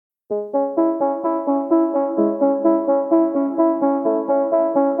Hello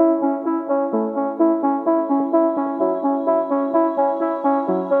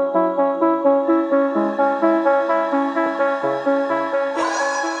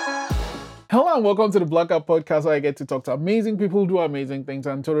and welcome to the Blackout Podcast, where I get to talk to amazing people who do amazing things.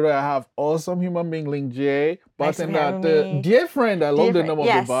 And today I have awesome human being Lingjie, Nice to be bartender at having the me. dear friend. I love the Dear name friend, of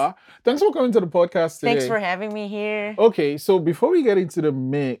the yes. bar. Thanks for coming to the podcast today. Thanks for having me here. Okay, so before we get into the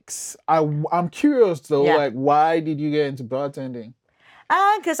mix, I'm curious though, Yeah. like why did you get into bartending?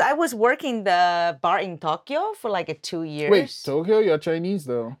 Because I was working the bar in Tokyo for like 2 years. Wait, Tokyo, you're Chinese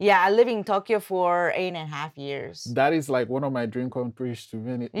though. Yeah, I lived in Tokyo for 8.5 years. That is like one of my dream countries to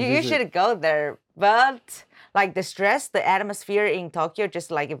visit. You should go there, but like the stress, the atmosphere in Tokyo,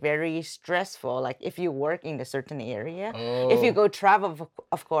 just like very stressful. Like if you work in a certain area, if you Oh. go travel,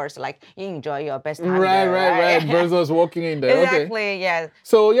 of course, like you enjoy your best time Right, there, right. Versus walking in there. Okay. Exactly, yeah.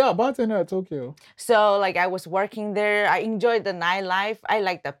 So yeah, bartender at Tokyo. So like I was working there. I enjoyed the nightlife. I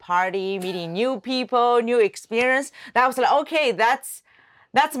like the party, meeting new people, new experience. That was like, okay, that's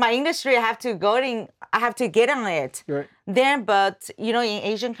my industry. I have to get on it. Right. Then, but in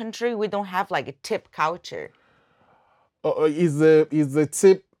Asian country, we don't have like a tip culture. Is the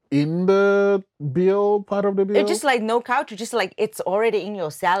tip in the bill, part of the bill? It's just like no culture, just like it's already in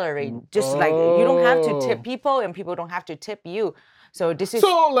your salary. Just like you don't have to tip people and people don't have to tip you. So this is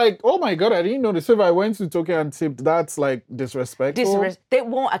So like, oh my God, I didn't know this. If I went to Tokyo and tipped, that's like disrespectful. they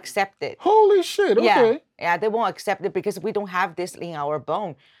won't accept it. Holy shit, okay. Yeah, they won't accept it because we don't have this in our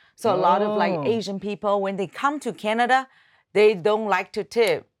bone. So a lot of like Asian people, when they come to Canada, they don't like to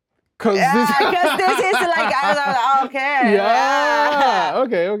tip. Because Because this is like, I was like, okay. Yeah.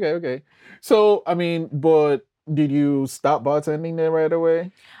 Okay. So, I mean, but did you stop bartending there right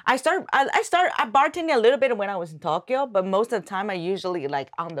away? I bartending a little bit when I was in Tokyo, but most of the time I usually like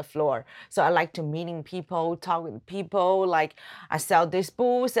on the floor. So I like to meeting people, talk with people. Like I sell this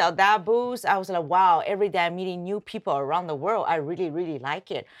booze, sell that booze. I was like, wow, every day I'm meeting new people around the world. I really, really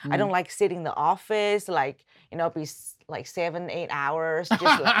like it. I don't like sitting in the office, like, be like 7-8 hours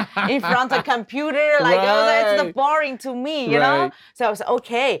just like in front of a computer. Like, it's Right. boring to me, you know? Right. So I was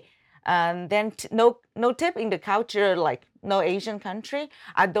okay. And then no tip in the culture, like no Asian country,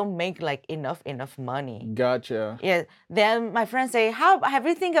 I don't make like enough money. Gotcha. Yeah. Then my friends say, "How have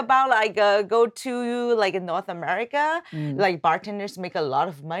you think about like go to like North America? Like bartenders make a lot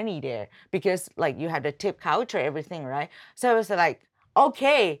of money there because like you have the tip culture, everything, right?" So I was like,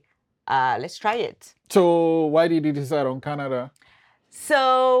 "Okay, let's try it." So why did you decide on Canada?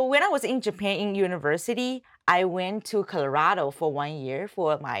 So when I was in Japan in university, I went to Colorado for 1 year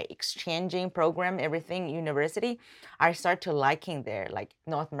for my exchanging program, everything university. I started liking there, like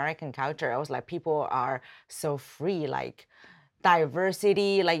North American culture. I was like, people are so free, like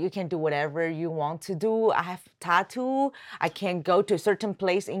diversity, like you can do whatever you want to do. I have tattoo. I can go to a certain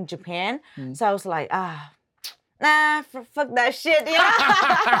place in Japan. So I was like, nah, fuck that shit.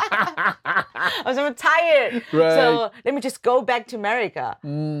 I was so tired. Right. So let me just go back to America.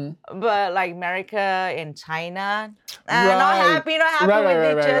 But like America and China, not happy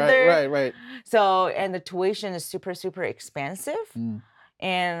with each other. Right. So, and the tuition is super, super expensive.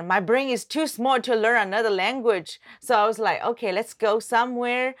 And my brain is too small to learn another language. So I was like, okay, let's go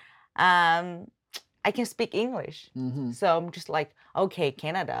somewhere. I can speak English. So I'm just like, okay,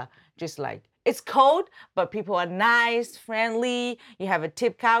 Canada, just like, it's cold, but people are nice, friendly. You have a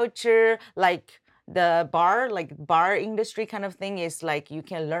tip culture, like the bar industry kind of thing is like you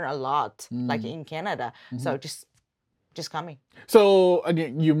can learn a lot, like in Canada. So just coming. So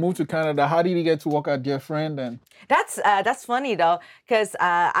you moved to Canada. How did you get to work at Dear Friend then? That's funny though, because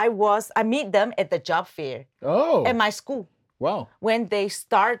I meet them at the job fair Oh. at my school. Wow. When they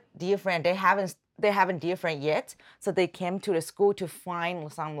start Dear Friend, they haven't Dear Friend yet, so they came to the school to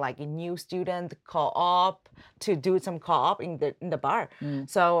find some like a new student co-op to do some co-op in the bar.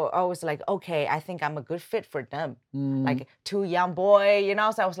 So I was like, okay, I think I'm a good fit for them. Like two young boy,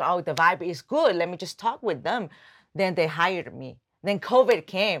 So I was like, oh, the vibe is good. Let me just talk with them. Then they hired me. Then COVID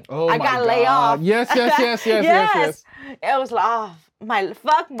came. Oh I my got God. laid off. Yes. It was like,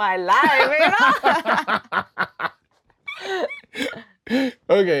 fuck my life,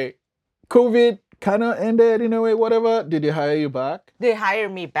 Okay. COVID kind of ended in a way, whatever. Did they hire you back? They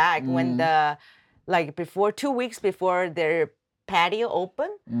hired me back when before 2 weeks before their patio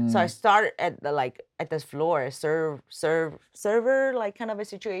open. So I started at the floor, server, like kind of a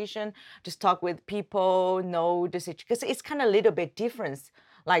situation, just talk with people, know the situation, because it's kind of a little bit different,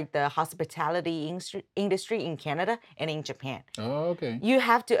 like the hospitality industry in Canada and in Japan. Oh, okay. You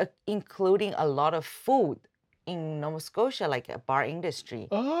have to including a lot of food in Nova Scotia, like a bar industry.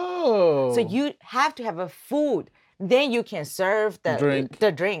 Oh. So you have to have a food, then you can serve the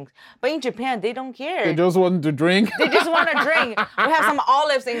drink. But in Japan, they don't care. They just want to drink. They just want to drink. We have some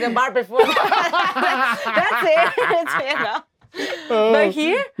olives in the bar before. That's it. But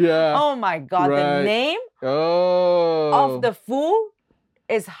here, oh my God, the name of the food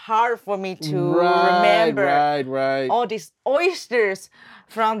is hard for me to remember. Right. All these oysters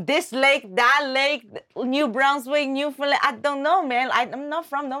from this lake, that lake, New Brunswick, Newfoundland. I don't know, man. I'm not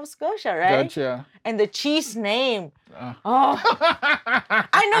from Nova Scotia, right? Gotcha. And the cheese name. I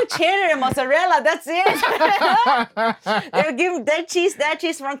know cheddar and mozzarella. That's it. They'll give that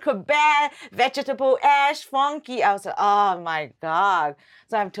cheese from Quebec, vegetable ash, funky. I was like, oh my God.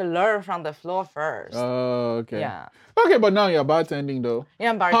 So I have to learn from the floor first. Oh, okay. Yeah. Okay, but now you're bartending though.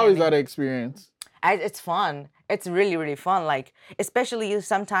 Yeah, I'm bartending. How is that experience? It's fun. It's really, really fun. Like, especially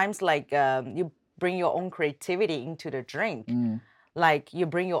sometimes like you bring your own creativity into the drink. Like you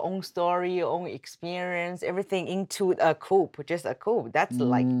bring your own story, your own experience, everything into a coupe, just a coupe. That's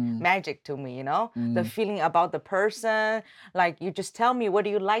like magic to me, you know? The feeling about the person. Like you just tell me, what do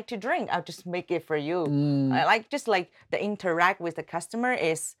you like to drink? I'll just make it for you. I like just like the interact with the customer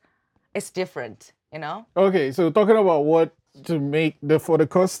it's different, you know? Okay, so talking about what to make for the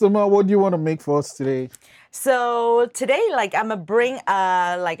customer, what do you want to make for us today? So today, like I'm gonna bring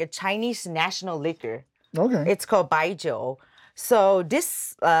like a Chinese national liquor. Okay. It's called baijiu. So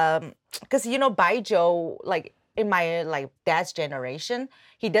this, because you know baijiu, like in my like dad's generation,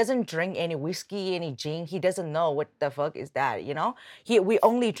 he doesn't drink any whiskey, any gin. He doesn't know what the fuck is that, you know. We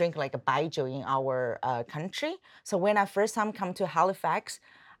only drink like a baijiu in our country. So when I first time come to Halifax,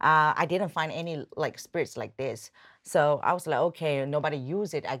 I didn't find any like spirits like this. So I was like, okay, nobody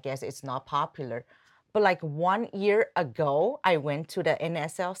use it. I guess it's not popular. But like 1 year ago, I went to the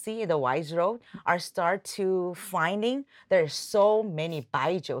NSLC, the Wise Road. I start to finding there's so many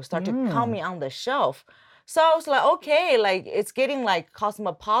baijiu start to coming on the shelf. So I was like, okay, like it's getting like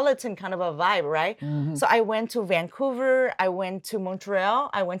cosmopolitan kind of a vibe, right? So I went to Vancouver, I went to Montreal,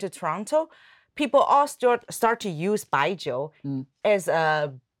 I went to Toronto. People all start to use baijiu as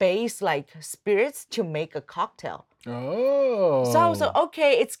a base like spirits to make a cocktail. Oh. So I was like,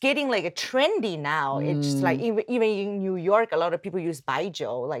 okay, it's getting like a trendy now. It's just like even in New York, a lot of people use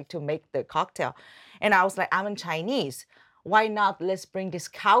baijiu like to make the cocktail. And I was like, I'm in Chinese. Why not let's bring this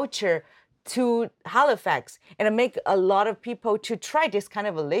culture to Halifax and make a lot of people to try this kind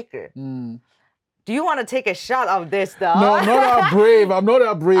of a liquor. Do you want to take a shot of this though? No, I'm not that brave. I'm not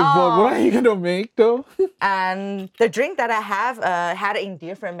that brave. But what are you gonna make though? And the drink that I have had in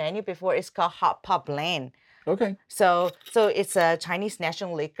different menu before is called Hot Pot Blend. Okay. So it's a Chinese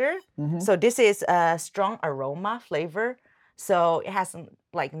national liquor. So this is a strong aroma flavor. So it has some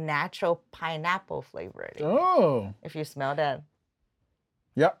like natural pineapple flavor in it. Oh. If you smell that.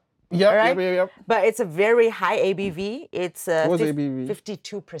 Yep. But it's a very high ABV. It's What's ABV?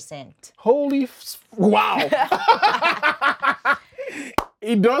 52%. Holy wow.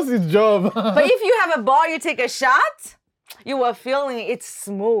 It does its job. But if you have a ball, you take a shot, you are feeling it's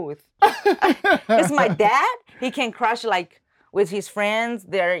smooth. It's my dad. He can crush like with his friends.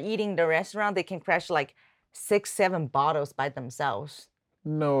 They're eating the restaurant. They can crush like 6-7 bottles by themselves.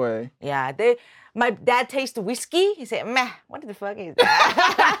 No way. Yeah, my dad tastes whiskey. He said, "Meh, what the fuck is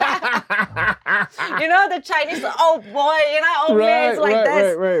that?" You know, the Chinese, oh boy, you know, oh man, it's like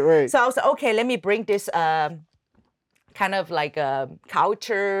this. Right. So I was like, okay, let me bring this kind of like a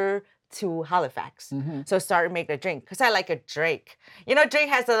culture to Halifax. So I started making a drink because I like a Drake. You know, Drake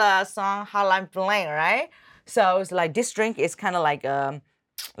has a song Hotline Bling, right? So it's like this drink is kind of like a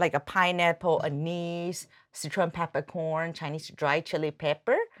pineapple, anise, Sichuan peppercorn, Chinese dry chili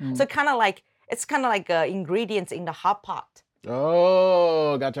pepper. So it's kind of like ingredients in the hot pot.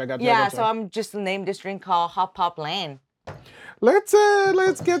 Oh, gotcha. Yeah, so I'm just named this drink called Hot Pot Blend. Let's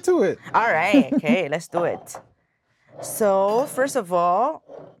get to it. All right, okay, let's do it. So first of all,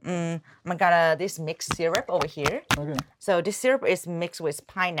 I got this mixed syrup over here. Okay. So this syrup is mixed with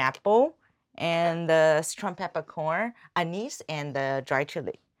pineapple and the Sichuan peppercorn, anise, and the dry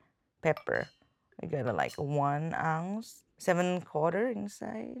chili pepper. We got like 1 ounce, 7/4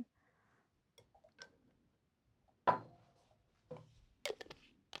 inside.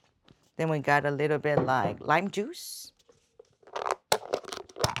 Then we got a little bit like lime juice.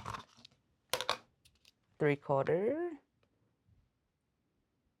 3/4.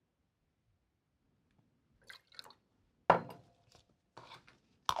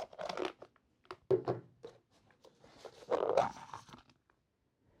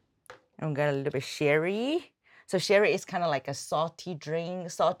 And we got a little bit sherry. So sherry is kind of like a salty drink,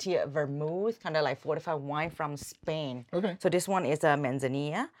 salty vermouth, kind of like fortified wine from Spain. Okay. So this one is a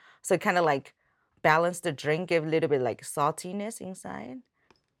manzanilla. So kind of like balance the drink, give a little bit like saltiness inside.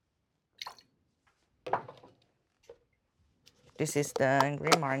 This is the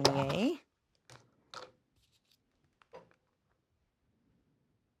Grand Marnier.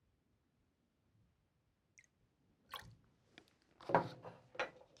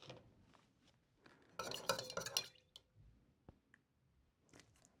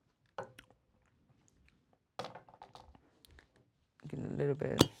 Get a little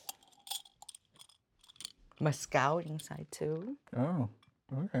bit mezcal inside too. Oh,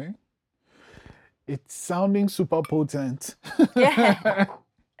 okay. It's sounding super potent. Yeah.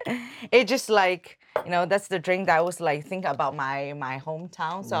 It just like, that's the drink that I was like thinking about my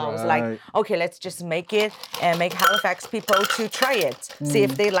hometown. So I was like, Right. okay, let's just make it and make Halifax people to try it, see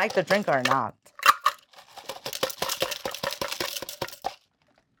if they like the drink or not.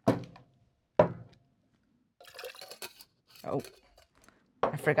 Oh,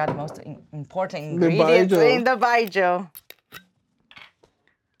 I forgot the most important ingredients baijiu. in the baijiu.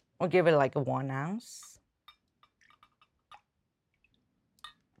 We'll give it like 1 ounce.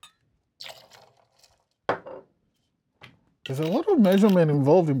 There's a lot of measurement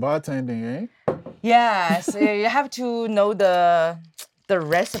involved in bartending, eh? Yes, you have to know the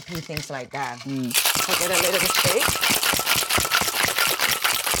recipe, things like that. So get a little bit shake.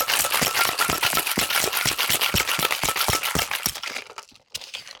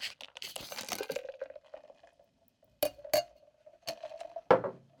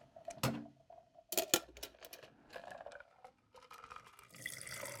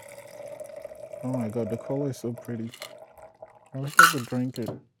 Oh my god, the color is so pretty. I wish I could drink it.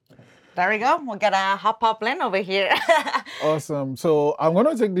 There we go. We'll get a hot pot blend over here. Awesome. So I'm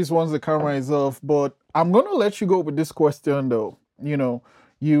gonna take this once the camera is off, but I'm gonna let you go with this question though.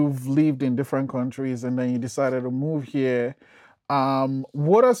 You've lived in different countries and then you decided to move here.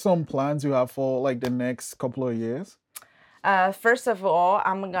 What are some plans you have for like the next couple of years? First of all,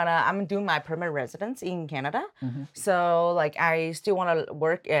 I'm doing my permanent residence in Canada. So like I still want to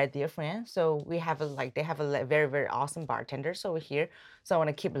work at different. So they have a very, very awesome bartenders over here. So I want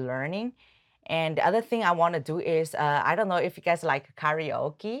to keep learning. And the other thing I want to do is I don't know if you guys like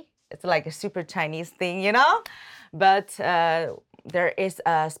karaoke. It's like a super Chinese thing, But there is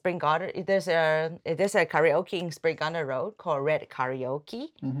a Spring Garden. There's a karaoke in Spring Garden Road called Red Karaoke,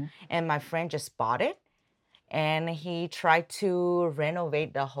 and my friend just bought it. And he tried to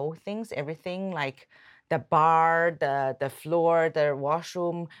renovate the whole things, everything like the bar, the floor, the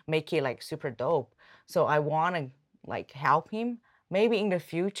washroom, make it like super dope. So I want to like help him. Maybe in the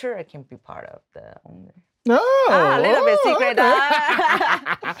future I can be part of the owner. Oh, A little bit secret.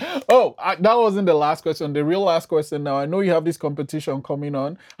 Okay. That wasn't the last question. The real last question now. I know you have this competition coming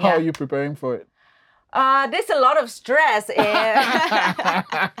on. How Yeah. are you preparing for it? There's a lot of stress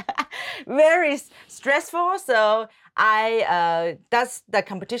and very stressful. So that's the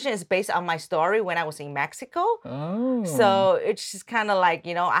competition is based on my story when I was in Mexico. Oh. So it's just kind of like,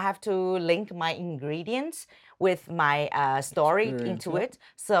 I have to link my ingredients with my story into it.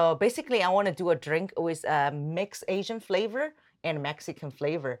 So basically I want to do a drink with a mixed Asian flavor and Mexican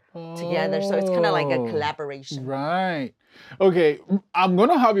flavor together. So it's kind of like a collaboration. Right. Okay. I'm going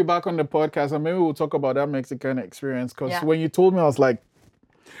to have you back on the podcast and maybe we'll talk about that Mexican experience because when you told me, I was like,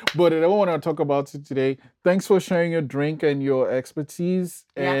 but I don't want to talk about it today. Thanks for sharing your drink and your expertise.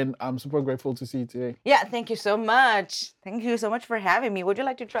 And I'm super grateful to see you today. Yeah, thank you so much. Thank you so much for having me. Would you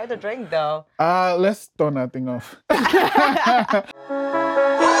like to try the drink though? Let's turn that thing off.